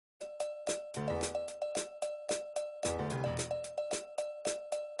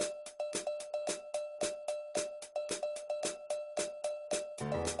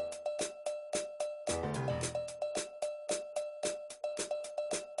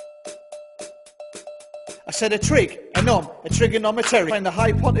I said a trig, a nom, a trigonometry. Find the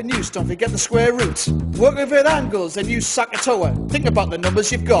hypotenuse, don't forget the square root. Work with angles and use Sakatoa. Think about the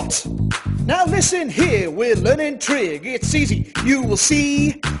numbers you've got. Now listen here, we're learning trig. It's easy, you will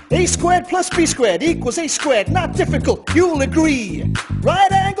see. A squared plus b squared equals a squared. Not difficult, you'll agree.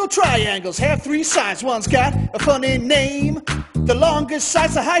 Right angle triangles have three sides. One's got a funny name. The longest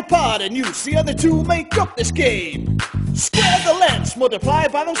side's the hypotenuse. The other two make up this game. Square the lengths, multiply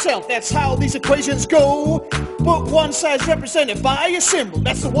by themselves. That's how these equations go. But one side's represented by a symbol.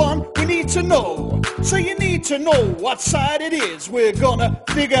 That's the one we need to know. So you need to know what side it is. We're gonna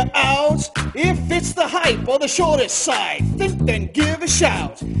figure out if it's the hype or the shortest side. Think, then give a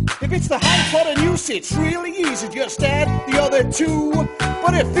shout. If it's the hypotenuse, it's really easy. Just add the other two.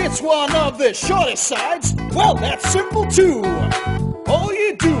 But if it's one of the shortest sides, well, that's simple too. All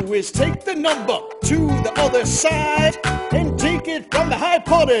you do is take the number to the other side and take it from the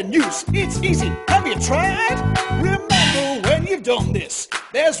hypotenuse. It's easy. Have you tried? Remember, when you've done this,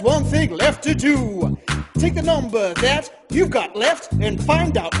 there's one thing left to do. Take the number that you've got left and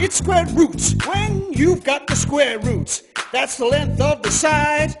find out its square root. When you've got the square root, that's the length of the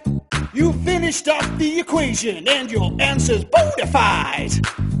side. You finished off the equation and your answer's bona fide.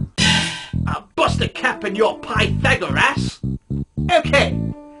 I'll bust a cap in your Pythagoras. Okay,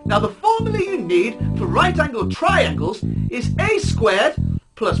 now the formula you need for right angled triangles is a squared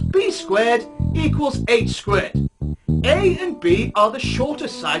plus b squared equals h squared. A and b are the shorter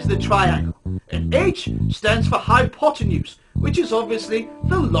sides of the triangle, and h stands for hypotenuse, which is obviously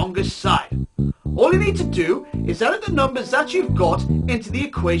the longest side. All you need to do is add the numbers that you've got into the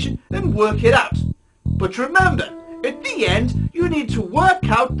equation and work it out. But remember, at the end, you need to work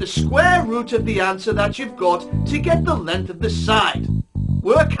out the square root of the answer that you've got to get the length of the side.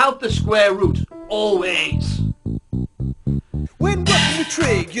 Work out the square root, always. When working with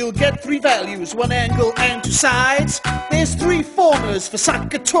trig, you'll get three values, one angle and two sides. There's three formulas for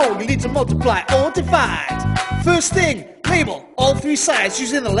Sakatoa. You need to multiply or divide. First thing, label all three sides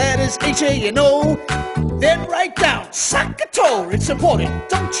using the letters H, A, and O. Then write down Sakatoa. It's important,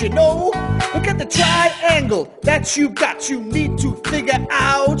 don't you know? Look at the triangle that you've got. You need to figure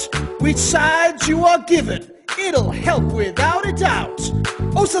out which sides you are given. It'll help without a doubt.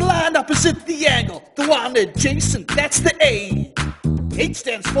 O's the line opposite the angle, the one adjacent, that's the A. H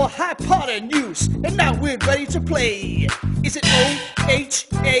stands for hypotenuse, and now we're ready to play. Is it O, H,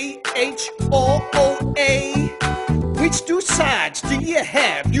 A, H, or O, A? Which two sides do you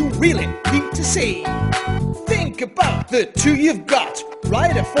have? You really need to say. Think about the two you've got.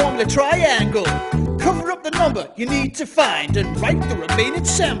 Write a formula triangle. Cover up the number you need to find and write the remaining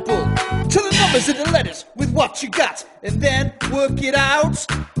sample. To the numbers and the letters with what you got, and then work it out.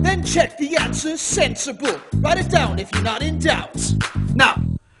 Then check the answer sensible. Write it down if you're not in doubt. Now,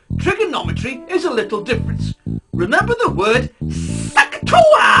 trigonometry is a little different. Remember the word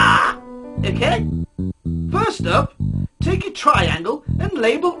Sakatoa! Okay? First up, take a triangle and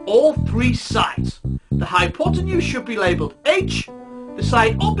label all three sides. The hypotenuse should be labelled H. The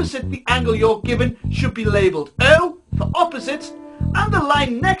side opposite the angle you're given should be labelled O for opposite, and the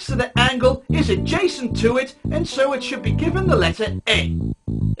line next to the angle is adjacent to it, and so it should be given the letter A.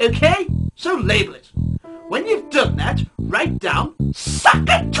 Okay? So label it. When you've done that, write down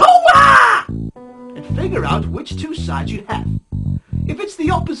Sakatoa! And figure out which two sides you have. If it's the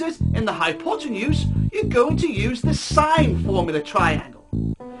opposite in the hypotenuse, you're going to use the sine formula triangle.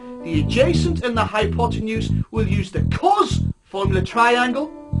 The adjacent and the hypotenuse will use the cos formula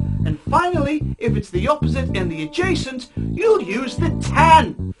triangle. And finally, if it's the opposite and the adjacent, you'll use the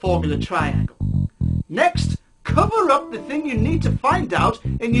tan formula triangle. Next, cover up the thing you need to find out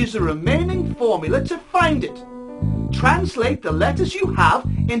and use the remaining formula to find it. Translate the letters you have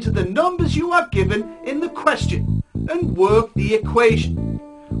into the numbers you are given in the question and work the equation.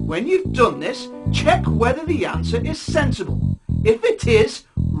 When you've done this, check whether the answer is sensible. If it is,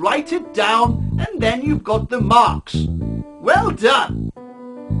 write it down and then you've got the marks. Well done!